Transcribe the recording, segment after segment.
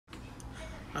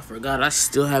I forgot I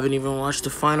still haven't even watched the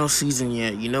final season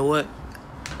yet. You know what?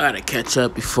 I gotta catch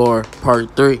up before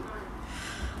part 3.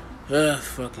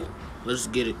 Fuck it. Let's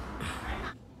get it.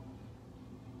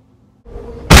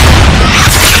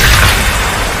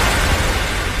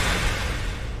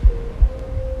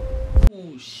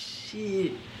 Oh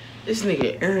shit. This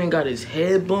nigga Aaron got his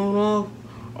head blown off.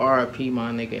 RIP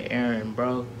my nigga Aaron,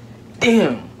 bro.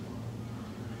 Damn.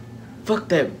 Fuck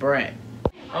that brat.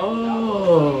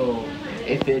 Oh.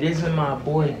 If it isn't my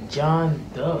boy John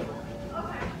Duff.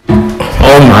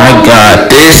 Oh my god,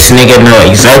 this nigga know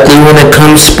exactly when to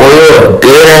come spoil a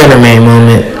good anime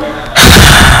moment.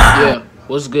 Yeah,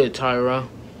 what's good, Tyra?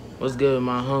 What's good with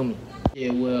my homie?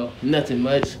 Yeah, well, nothing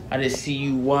much. I just see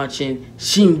you watching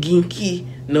Shingeki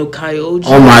no Kyoji.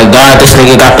 Oh my god, this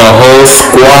nigga got the whole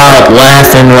squad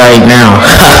laughing right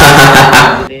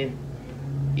now. Then,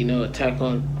 Attack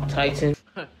on Titan.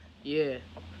 Yeah.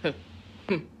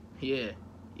 yeah.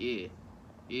 Yeah.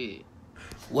 Yeah.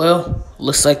 Well,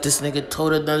 looks like this nigga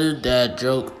told another dad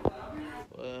joke.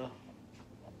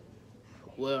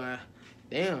 Well,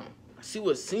 damn. I see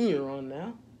what scene you're on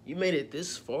now. You made it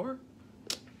this far?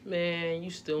 Man, you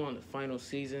still on the final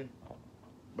season?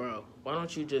 Bro, why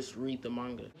don't you just read the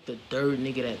manga? The third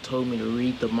nigga that told me to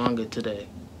read the manga today.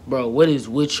 Bro, what is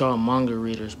with y'all manga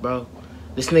readers, bro?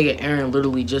 This nigga Aaron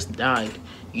literally just died.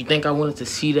 You think I wanted to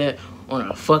see that on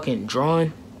a fucking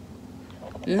drawing?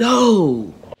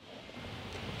 No!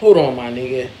 Hold on, my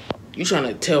nigga. You trying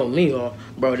to tell me off?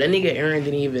 Bro, that nigga Aaron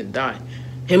didn't even die.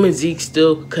 Him and Zeke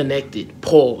still connected.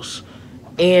 Pause.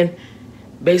 And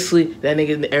basically, that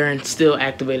nigga Aaron still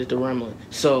activated the Gremlin.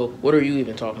 So, what are you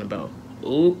even talking about?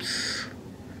 Oops.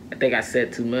 I think I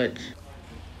said too much.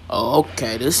 Oh,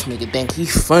 okay. This nigga think he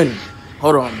funny.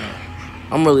 Hold on now.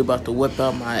 I'm really about to whip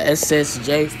out my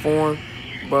SSJ form.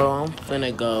 Bro, I'm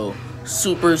finna go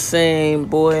Super Saiyan,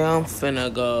 boy. I'm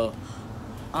finna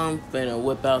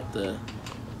whip out the...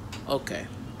 Okay.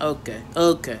 Bro,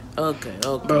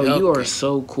 you are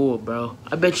so cool, bro.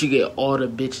 I bet you get all the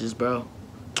bitches, bro.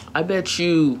 I bet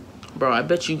you got a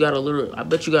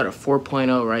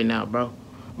 4.0 right now, bro.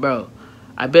 Bro,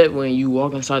 I bet when you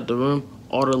walk inside the room,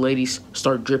 all the ladies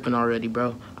start dripping already,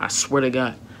 bro. I swear to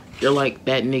God. You're like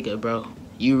that nigga, bro.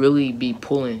 You really be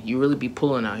pulling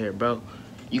out here, bro.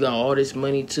 You got all this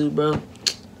money too, bro.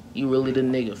 You really the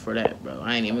nigga for that, bro.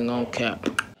 I ain't even gonna cap.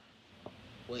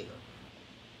 Wait.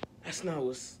 That's not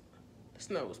what's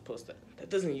supposed to... That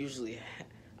doesn't usually...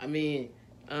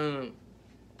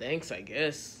 Thanks, I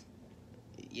guess.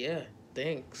 Yeah,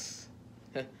 thanks.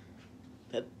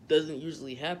 That doesn't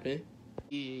usually happen.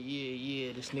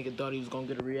 Yeah. This nigga thought he was gonna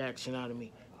get a reaction out of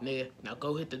me. Nigga, now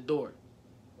go hit the door.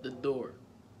 The door.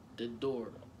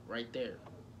 Right there.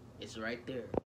 It's right there.